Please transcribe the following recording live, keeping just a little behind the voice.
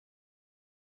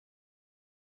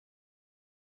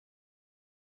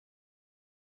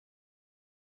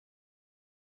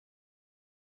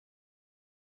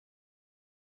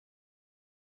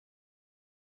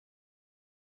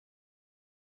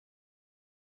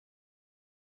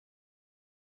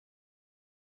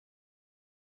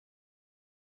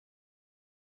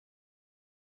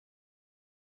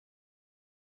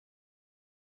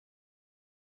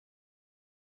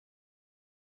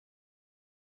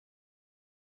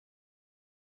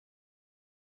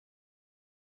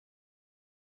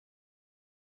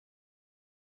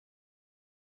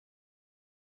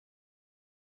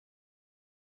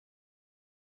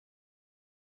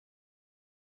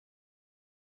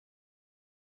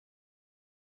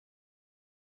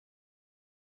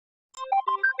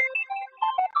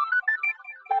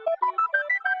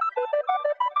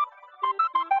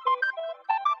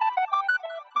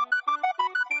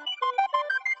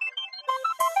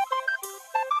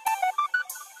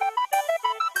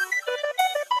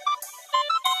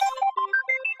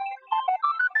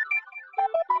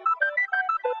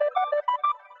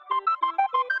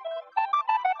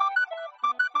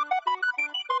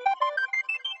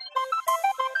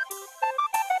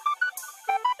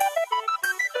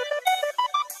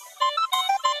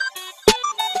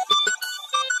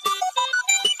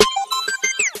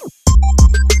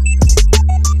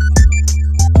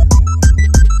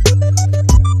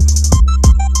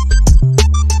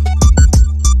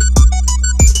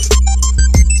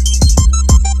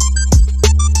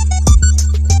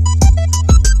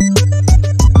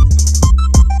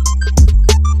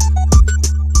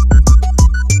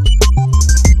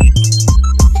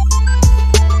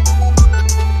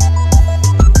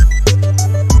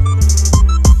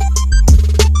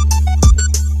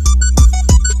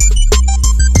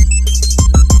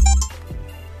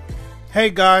Hey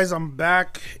guys, I'm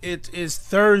back. It is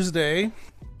Thursday,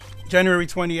 January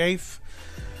 28th,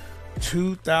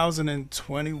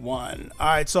 2021.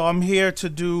 Alright, so I'm here to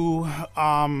do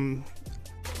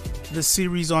the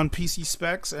series on PC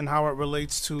specs and how it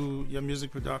relates to your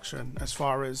music production as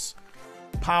far as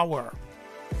power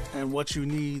and what you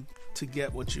need to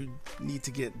get what you need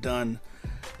to get done.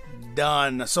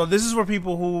 So this is for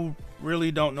people who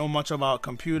really don't know much about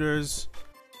computers.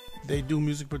 They do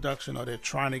music production, or they're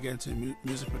trying to get into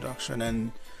music production,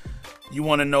 and you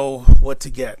want to know what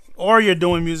to get, or you're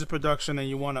doing music production and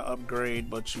you want to upgrade,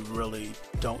 but you really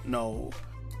don't know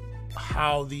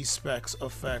how these specs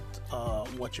affect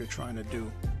what you're trying to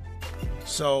do.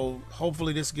 So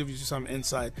hopefully this gives you some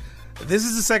insight. This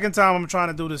is the second time I'm trying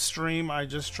to do this stream. I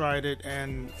just tried it,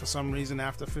 and for some reason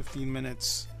after 15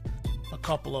 minutes a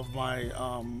couple of my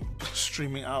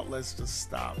streaming outlets just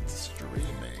stopped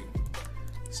streaming.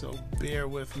 So bear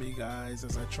with me, guys,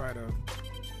 as I try to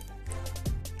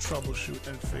troubleshoot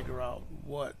and figure out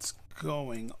what's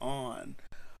going on.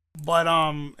 But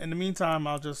in the meantime,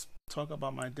 I'll just talk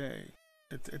about my day.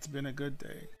 It's been a good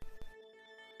day.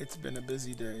 It's been a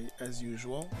busy day as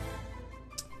usual,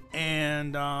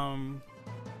 and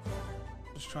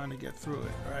just trying to get through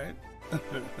it, right?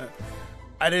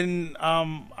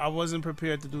 I wasn't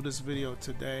prepared to do this video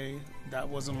today. That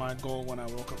wasn't my goal when I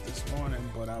woke up this morning,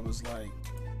 but I was like,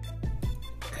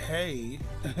 hey,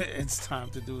 it's time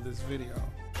to do this video.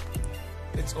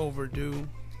 It's overdue.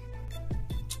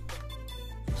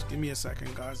 Just give me a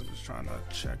second, guys. I'm just trying to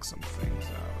check some things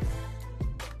out.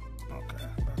 Okay,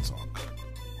 that's all good.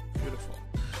 Beautiful.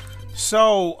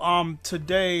 So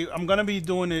today I'm gonna be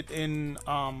doing it in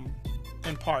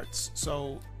parts.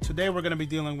 So today we're gonna be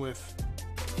dealing with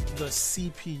the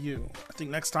CPU. I think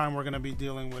next time we're gonna be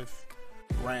dealing with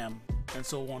RAM and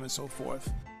so on and so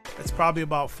forth. It's probably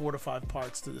about 4 to 5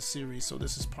 parts to the series, so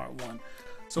this is part 1.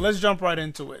 So let's jump right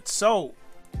into it. So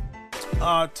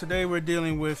today we're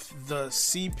dealing with the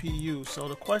CPU. So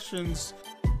the questions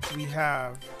we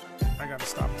have, I gotta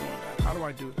stop doing that. How do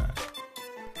I do that?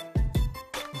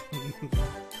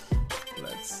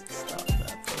 Let's stop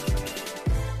that for a minute.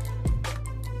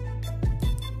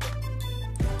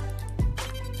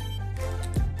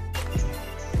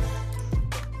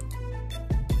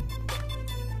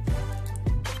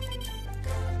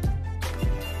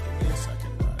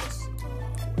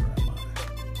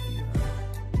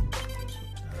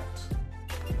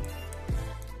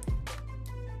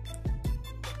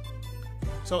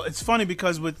 So it's funny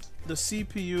because with the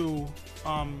CPU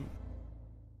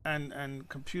and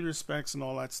computer specs and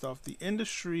all that stuff, the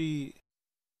industry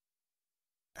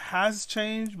has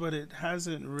changed, but it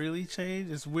hasn't really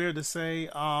changed. It's weird to say.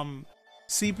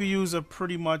 CPUs are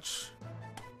pretty much,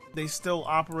 they still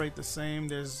operate the same.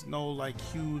 There's no like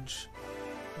huge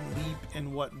leap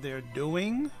in what they're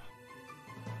doing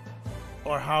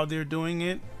or how they're doing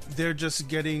it. They're just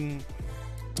getting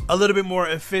a little bit more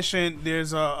efficient.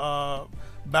 There's a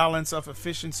balance of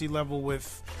efficiency level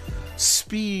with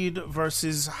speed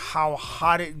versus how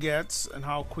hot it gets and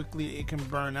how quickly it can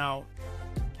burn out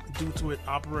due to it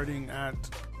operating at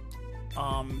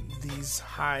these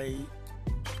high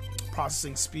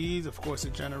processing speeds. Of course,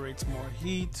 it generates more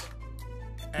heat,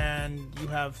 and you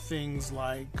have things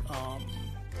like what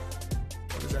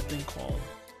is that thing called?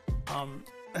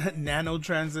 Nano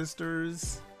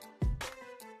transistors.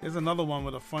 There's another one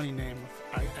with a funny name.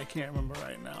 I can't remember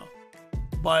right now.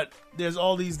 But there's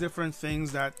all these different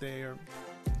things that they're,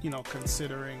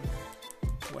 considering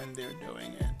when they're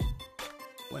doing it,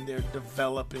 when they're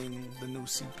developing the new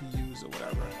CPUs or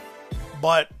whatever.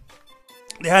 But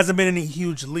there hasn't been any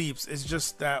huge leaps. It's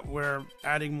just that we're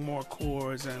adding more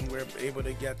cores and we're able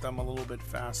to get them a little bit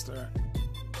faster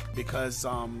because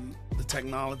the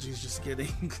technology is just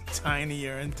getting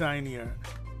tinier and tinier.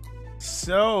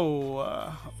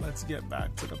 So let's get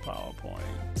back to the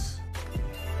PowerPoint.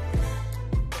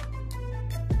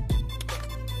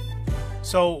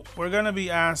 So we're going to be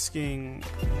asking,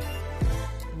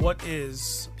 what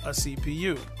is a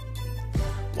CPU?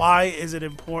 Why is it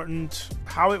important?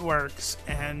 How it works,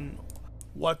 and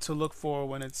what to look for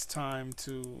when it's time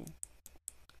to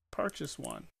purchase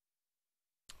one,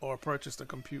 or purchase a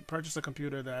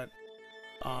computer that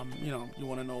you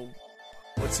want to know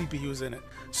what CPU is in it.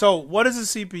 So what is a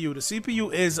CPU? The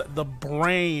CPU is the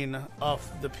brain of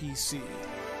the PC,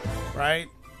 right?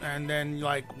 And then,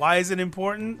 like, why is it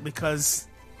important? Because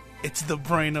it's the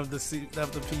brain of the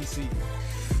PC.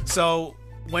 So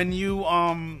when you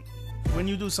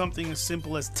do something as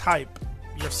simple as type,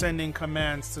 you're sending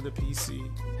commands to the PC,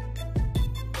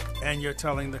 and you're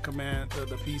telling the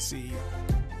PC,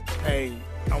 hey,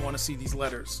 I want to see these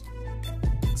letters.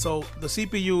 So the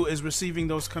CPU is receiving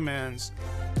those commands,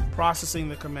 processing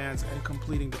the commands, and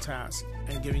completing the task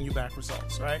and giving you back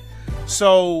results, right?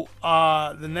 So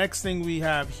the next thing we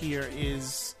have here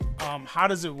is how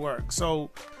does it work?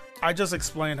 So I just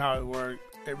explained how it works.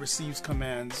 It receives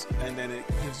commands and then it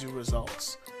gives you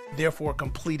results, therefore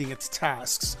completing its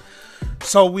tasks.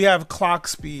 So we have clock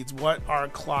speeds. What are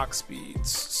clock speeds?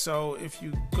 So if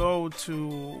you go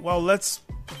to, well, let's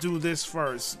do this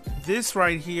first. This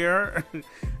right here,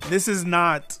 this is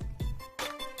not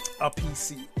a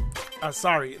PC.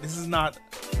 Sorry, this is not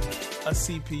a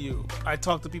CPU. I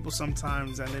talk to people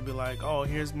sometimes and they'd be like, oh,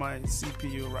 here's my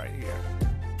CPU right here.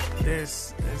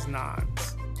 This is not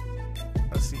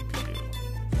a CPU.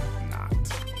 Not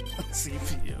a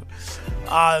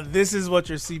CPU. This is what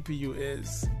your CPU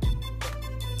is.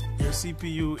 Your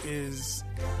CPU is,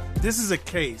 this is a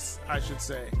case, I should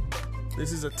say.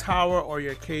 This is a tower or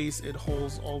your case. It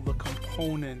holds all the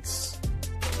components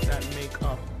that make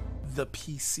up the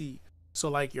PC. So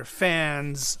like your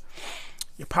fans,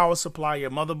 your power supply, your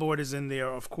motherboard is in there.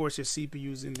 Of course, your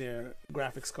CPU is in there,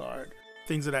 graphics card,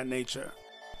 things of that nature.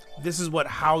 This is what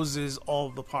houses all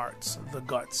the parts, the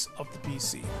guts of the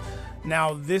PC.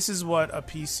 Now, this is what a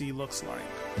PC looks like.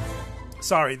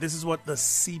 Sorry, this is what the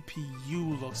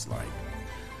CPU looks like.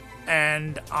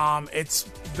 And it's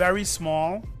very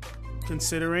small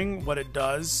considering what it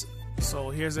does.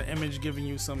 So here's an image giving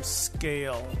you some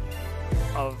scale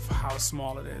of how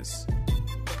small it is.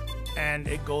 And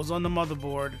it goes on the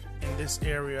motherboard in this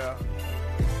area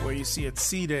where you see it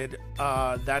seated.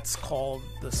 That's called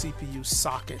the CPU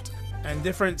socket. And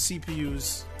different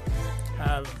CPUs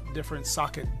have different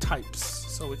socket types.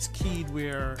 So it's keyed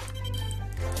where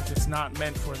if it's not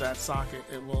meant for that socket,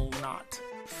 it will not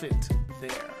fit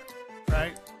there,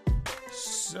 right?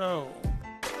 So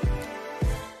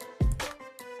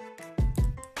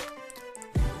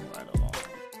right along.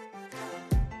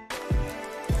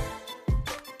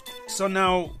 So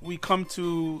now we come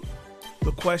to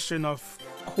the question of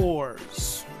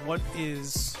cores. What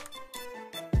is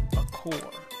a core?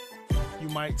 You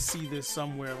might see this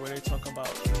somewhere where they talk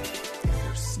about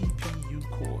your CPU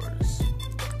cores.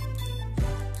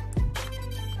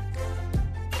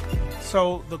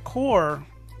 So the core,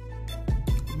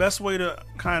 best way to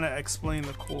kind of explain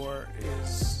the core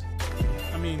is,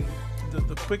 I mean,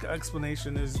 the quick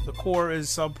explanation is the core is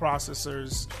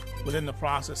subprocessors within the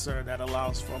processor that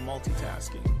allows for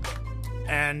multitasking.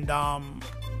 And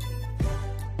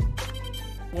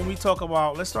when we talk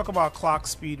about, let's talk about clock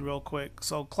speed real quick.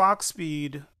 So clock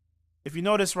speed, if you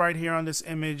notice right here on this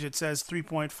image, it says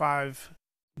 3.5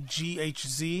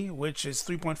 GHz, which is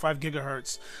 3.5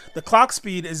 gigahertz. The clock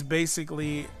speed is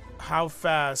basically how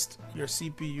fast your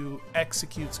CPU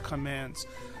executes commands.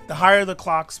 The higher the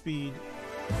clock speed,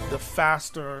 the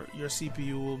faster your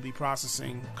CPU will be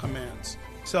processing commands.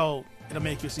 So it'll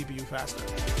make your CPU faster.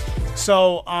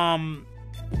 So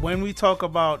when we talk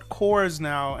about cores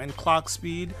now and clock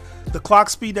speed, the clock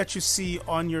speed that you see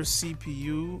on your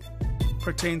CPU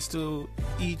pertains to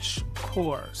each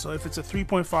core. So if it's a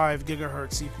 3.5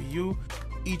 gigahertz CPU,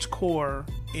 each core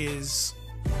is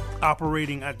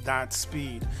operating at that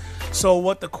speed. So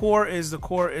what the core is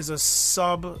a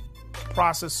sub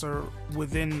processor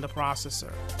within the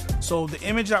processor. So the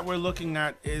image that we're looking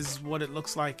at is what it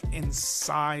looks like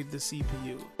inside the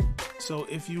CPU. So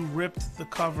if you ripped the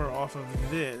cover off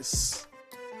of this,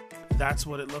 that's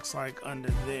what it looks like under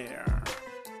there.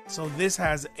 So this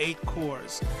has 8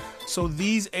 cores. So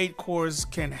these 8 cores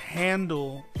can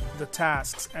handle the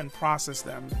tasks and process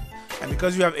them. And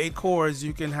because you have 8 cores,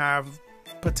 you can have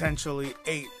potentially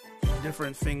 8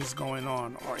 different things going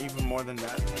on, or even more than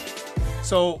that.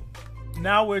 So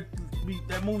now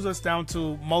that moves us down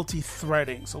to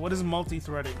multi-threading. So what is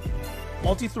multi-threading?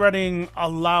 Multi-threading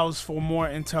allows for more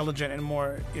intelligent and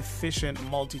more efficient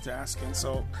multitasking.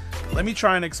 So let me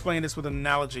try and explain this with an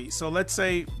analogy. So let's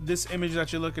say this image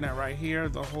that you're looking at right here,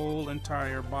 the whole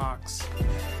entire box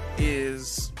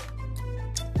is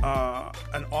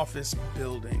an office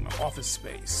building, office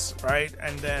space, right?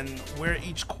 And then where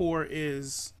each core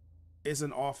is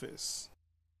an office.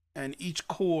 And each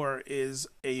core is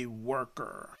a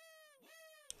worker.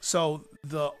 So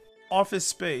the office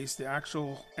space, the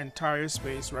actual entire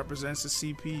space, represents the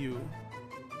CPU.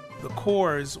 The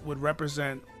cores would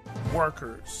represent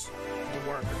workers, the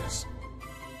workers.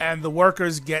 And the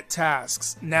workers get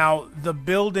tasks. Now, the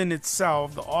building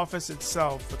itself, the office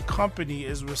itself, the company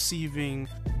is receiving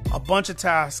a bunch of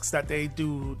tasks that they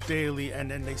do daily, and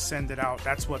then they send it out.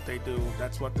 That's what they do.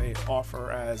 That's what they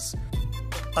offer as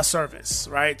a service,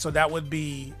 right? So that would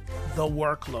be the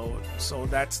workload. So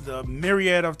that's the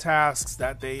myriad of tasks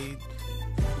that they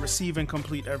receive and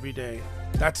complete every day.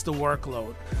 That's the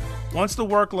workload. Once the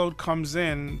workload comes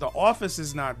in, the office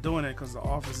is not doing it because the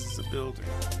office is a building.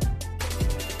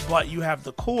 But you have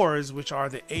the cores, which are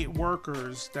the 8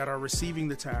 workers that are receiving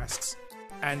the tasks,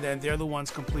 and then they're the ones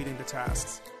completing the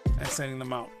tasks and sending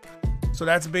them out. So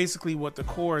that's basically what the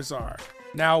cores are.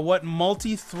 Now, what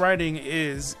multi-threading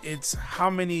is, it's how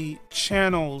many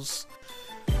channels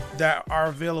that are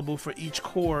available for each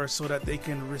core so that they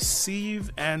can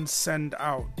receive and send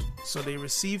out. So they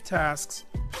receive tasks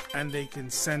and they can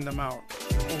send them out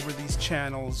over these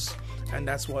channels, and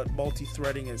that's what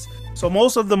multi-threading is. So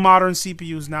most of the modern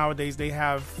CPUs nowadays, they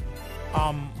have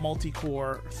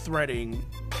multi-core threading,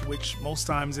 which most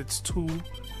times it's 2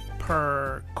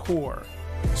 per core.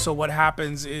 So what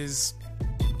happens is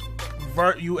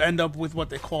you end up with what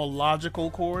they call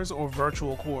logical cores or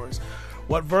virtual cores.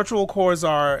 What virtual cores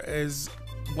are is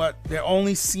what they're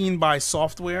only seen by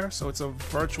software, so it's a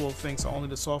virtual thing, so only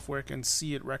the software can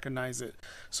see it, recognize it.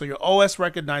 So your OS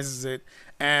recognizes it,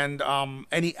 and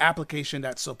any application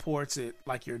that supports it,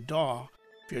 like your DAW,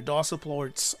 if your DAW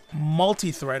supports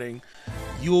multi-threading,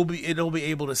 it'll be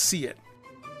able to see it.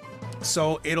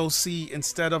 So it'll see,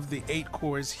 instead of the 8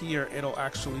 cores here, it'll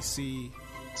actually see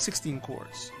 16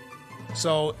 cores.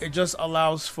 So it just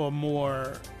allows for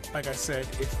more, like I said,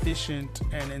 efficient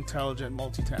and intelligent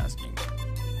multitasking.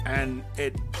 And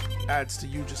it adds to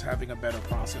you just having a better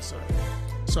processor.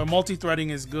 So multi-threading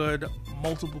is good.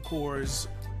 Multiple cores,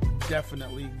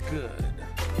 definitely good.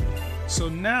 So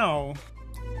now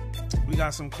we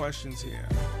got some questions here.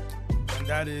 And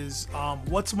that is,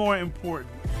 what's more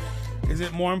important? Is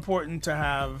it more important to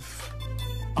have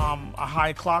a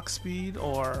high clock speed,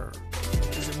 or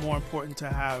is it more important to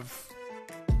have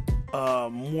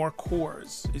more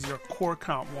cores? Is your core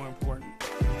count more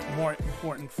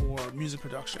important for music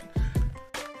production?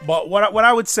 But what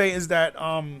I would say is that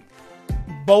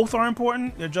both are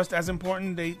important. They're just as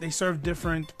important. They serve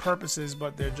different purposes,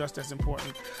 but they're just as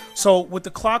important. So with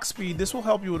the clock speed, this will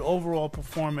help you with overall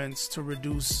performance to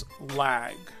reduce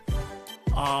lag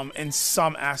in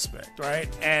some aspect, right?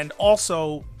 And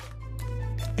also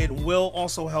it will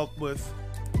also help with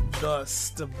the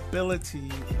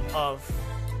stability of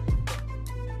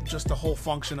just the whole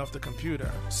function of the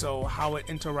computer. So how it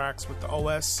interacts with the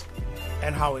OS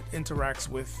and how it interacts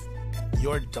with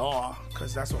your DAW,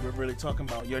 because that's what we're really talking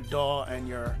about, your DAW and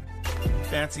your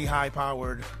fancy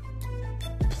high-powered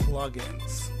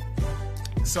plugins.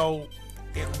 So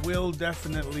it will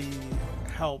definitely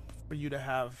help for you to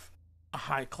have a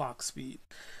high clock speed.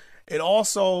 It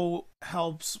also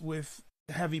helps with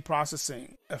heavy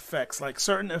processing effects. Like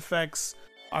certain effects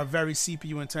are very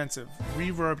CPU intensive.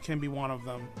 Reverb can be one of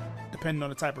them, depending on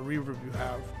the type of reverb you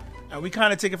have. And we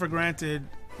kind of take it for granted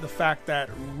the fact that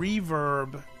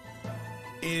reverb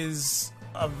is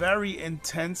a very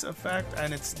intense effect,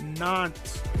 and it's not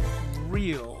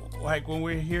real. Like when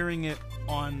we're hearing it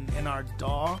in our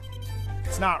DAW,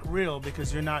 it's not real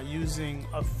because you're not using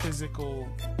a physical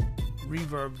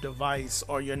reverb device,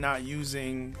 or you're not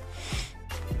using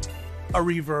a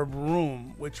reverb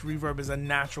room, which reverb is a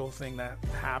natural thing that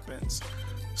happens.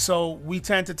 So we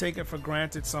tend to take it for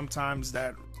granted sometimes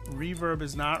that reverb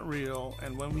is not real,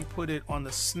 and when we put it on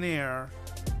the snare,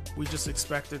 we just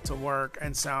expect it to work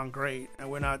and sound great, and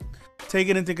we're not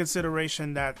taking into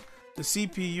consideration that the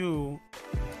CPU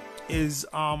is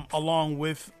along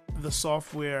with the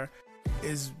software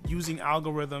is using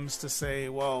algorithms to say,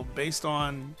 well, based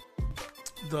on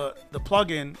the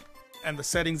plugin and the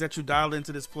settings that you dialed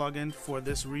into this plugin for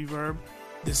this reverb,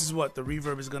 this is what the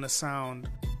reverb is going to sound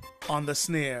on the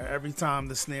snare every time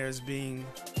the snare is being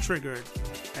triggered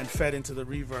and fed into the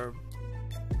reverb.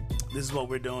 This is what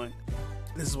we're doing.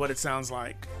 This is what it sounds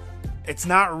like. It's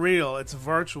not real, it's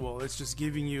virtual. It's just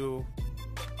giving you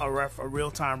a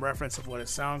real-time reference of what it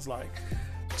sounds like.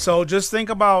 So just think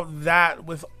about that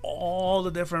with all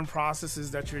the different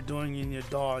processes that you're doing in your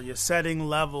DAW. You're setting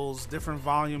levels, different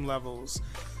volume levels.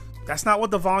 That's not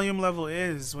what the volume level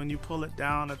is when you pull it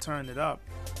down or turn it up.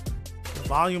 The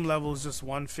volume level is just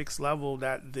one fixed level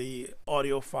that the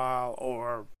audio file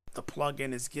or the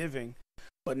plugin is giving.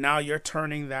 But now you're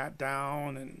turning that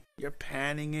down and you're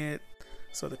panning it.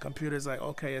 So the computer's like,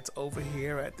 okay, it's over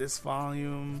here at this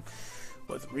volume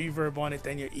with reverb on it.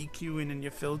 Then you're EQing and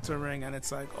you're filtering, and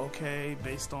it's like, okay,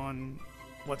 based on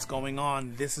what's going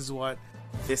on, this is what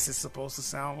this is supposed to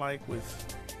sound like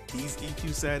with these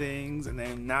EQ settings. And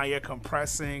then now you're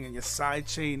compressing and you're side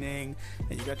chaining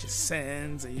and you got your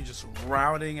sends and you're just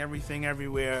routing everything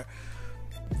everywhere.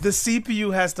 The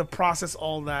CPU has to process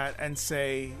all that and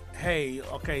say, hey,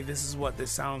 okay, this is what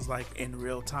this sounds like in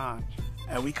real time.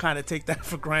 And we kind of take that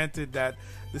for granted, that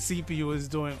the CPU is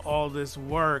doing all this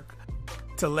work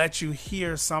to let you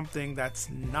hear something that's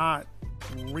not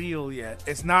real yet.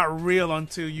 It's not real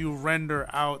until you render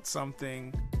out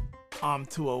something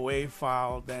to a WAV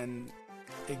file. Then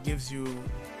it gives you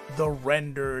the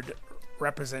rendered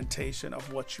representation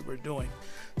of what you were doing.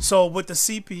 So with the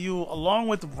CPU, along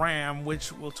with RAM,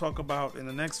 which we'll talk about in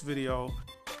the next video,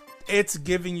 it's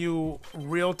giving you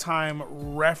real-time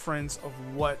reference of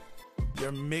what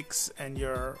your mix and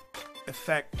your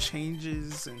effect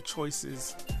changes and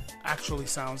choices actually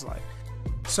sounds like.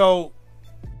 So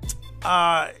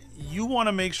you want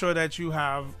to make sure that you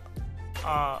have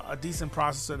a decent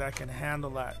processor that can handle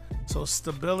that. So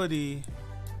stability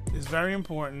is very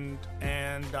important,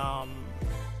 and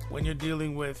when you're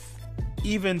dealing with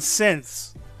even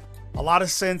synths, a lot of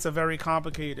synths are very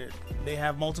complicated. They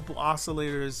have multiple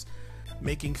oscillators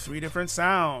making 3 different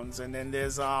sounds, and then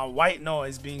there's white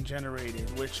noise being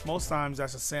generated, which most times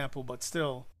that's a sample, but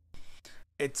still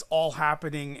it's all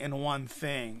happening in one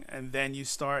thing. And then you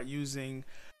start using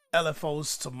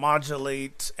LFOs to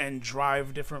modulate and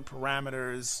drive different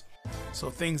parameters, so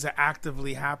things are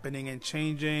actively happening and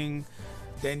changing.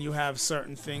 Then you have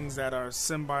certain things that are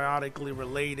symbiotically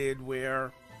related,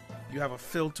 where you have a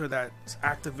filter that's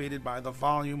activated by the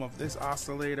volume of this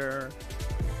oscillator.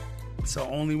 So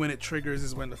only when it triggers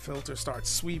is when the filter starts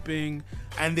sweeping.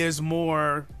 And there's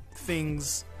more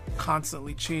things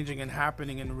constantly changing and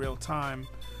happening in real time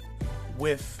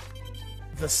with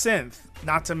the synth.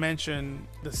 Not to mention,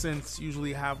 the synths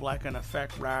usually have like an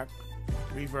effect rack,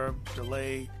 reverb,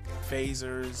 delay,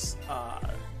 phasers,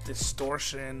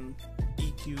 distortion,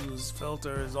 EQs,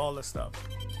 filters, all this stuff.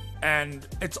 And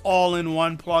it's all in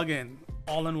one plugin,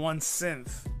 all in one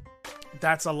synth.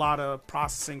 That's a lot of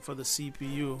processing for the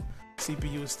CPU.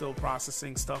 CPU is still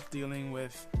processing stuff, dealing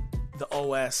with the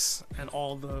OS and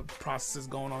all the processes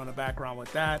going on in the background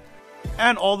with that,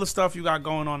 and all the stuff you got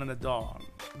going on in the DAW,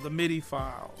 the MIDI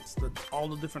files, all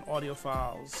the different audio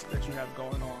files that you have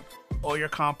going on, or your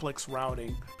complex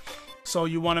routing. So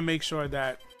you want to make sure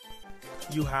that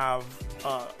you have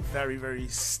a very, very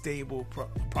stable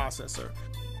processor.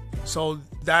 So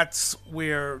that's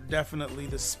where definitely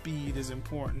the speed is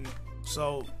important.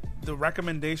 So the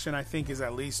recommendation, I think, is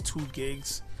at least 2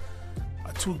 gigs,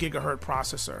 a 2 gigahertz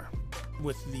processor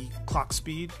with the clock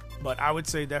speed. But I would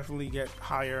say definitely get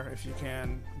higher if you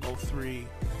can, go 3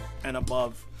 and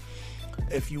above,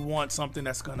 if you want something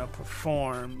that's going to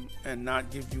perform and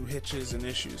not give you hitches and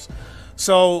issues.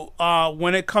 So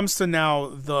when it comes to now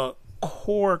the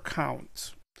core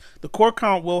count, the core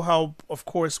count will help, of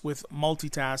course, with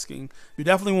multitasking. You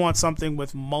definitely want something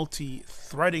with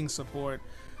multi-threading support,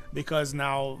 because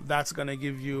now that's going to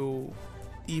give you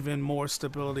even more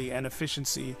stability and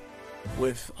efficiency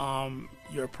with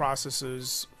your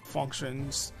processor's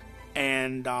functions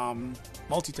and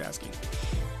multitasking.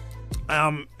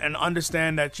 And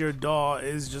understand that your DAW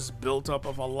is just built up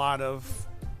of a lot of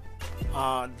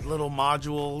little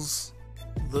modules,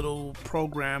 little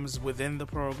programs within the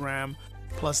program,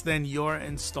 plus then you're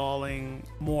installing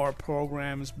more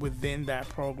programs within that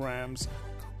programs,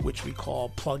 which we call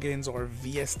plugins or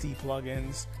VST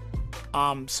plugins.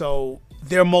 So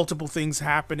there are multiple things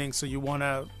happening, so you want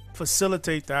to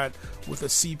facilitate that with a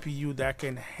CPU that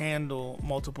can handle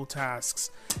multiple tasks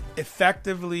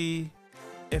effectively,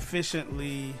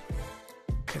 efficiently,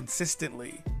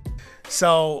 consistently.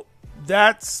 So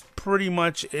that's pretty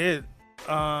much it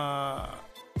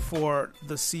for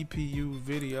the CPU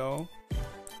video.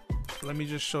 Let me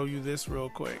just show you this real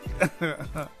quick.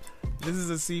 This is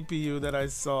a CPU that I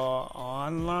saw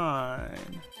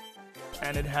online,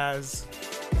 and it has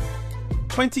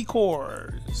 20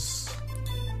 cores.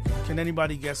 Can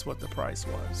anybody guess what the price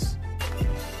was?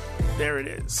 There it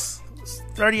is.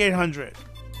 $3,800.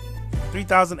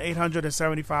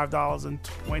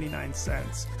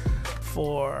 $3,875.29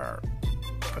 for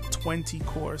a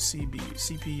 20-core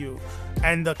CPU.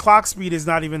 And the clock speed is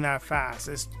not even that fast.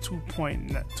 It's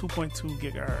 2.2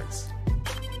 gigahertz.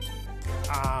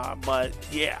 But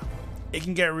yeah, it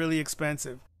can get really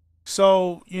expensive.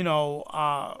 So, you know,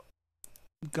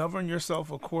 govern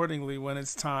yourself accordingly when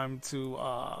it's time to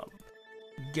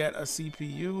get a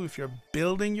CPU, if you're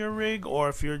building your rig, or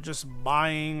if you're just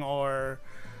buying or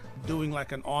doing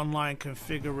like an online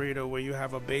configurator where you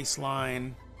have a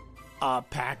baseline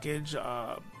package,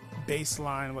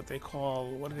 baseline, what do they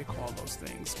call those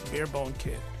things? Bare bone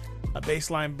kit. A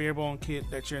baseline bare bone kit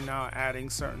that you're now adding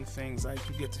certain things, like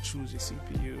you get to choose your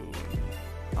CPU,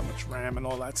 how much RAM and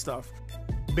all that stuff.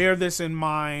 Bear this in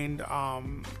mind, how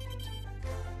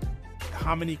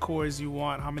many cores you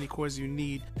want, how many cores you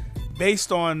need,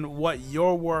 based on what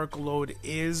your workload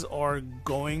is or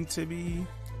going to be.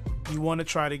 You want to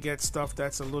try to get stuff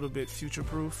that's a little bit future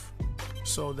proof.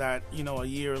 so that, you know, a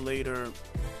year later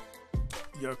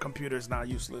your computer is not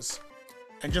useless.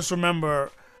 And just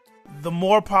remember, the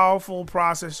more powerful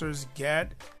processors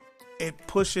get, it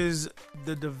pushes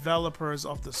the developers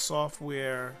of the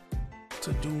software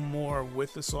to do more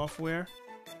with the software.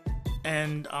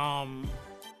 And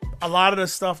a lot of the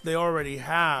stuff they already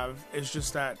have is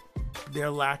just that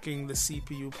they're lacking the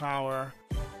CPU power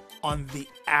on the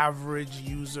average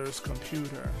user's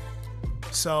computer.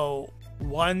 So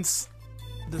once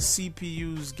the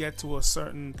CPUs get to a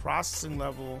certain processing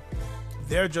level,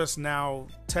 they're just now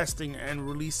testing and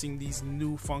releasing these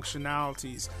new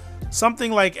functionalities.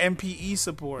 Something like MPE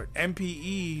support.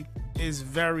 MPE is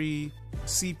very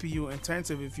CPU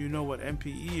intensive. If you know what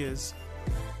MPE is,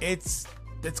 it's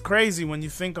crazy when you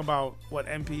think about what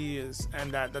MPE is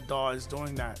and that the DAW is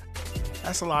doing that.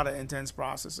 That's a lot of intense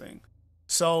processing.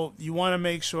 So you want to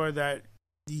make sure that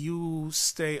you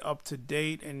stay up to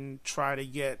date and try to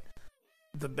get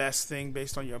the best thing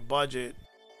based on your budget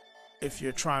if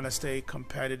you're trying to stay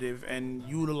competitive and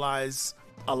utilize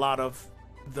a lot of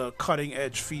the cutting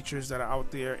edge features that are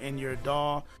out there in your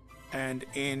DAW and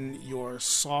in your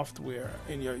software,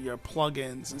 in your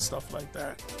plugins and stuff like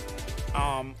that,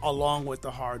 along with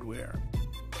the hardware.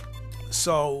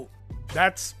 So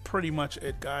that's pretty much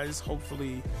it, guys.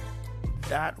 Hopefully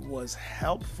that was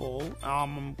helpful.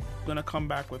 I'm gonna come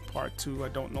back with part 2. I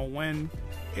don't know when.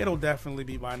 It'll definitely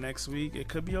be by next week. It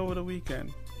could be over the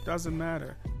weekend. Doesn't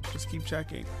matter. Just keep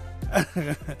checking.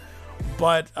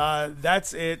 But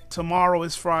that's it. Tomorrow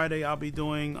is Friday. I'll be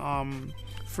doing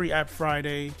Free App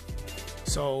Friday.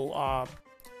 So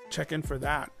check in for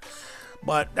that.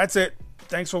 But that's it.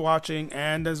 Thanks for watching.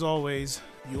 And as always,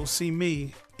 you'll see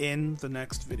me in the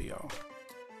next video.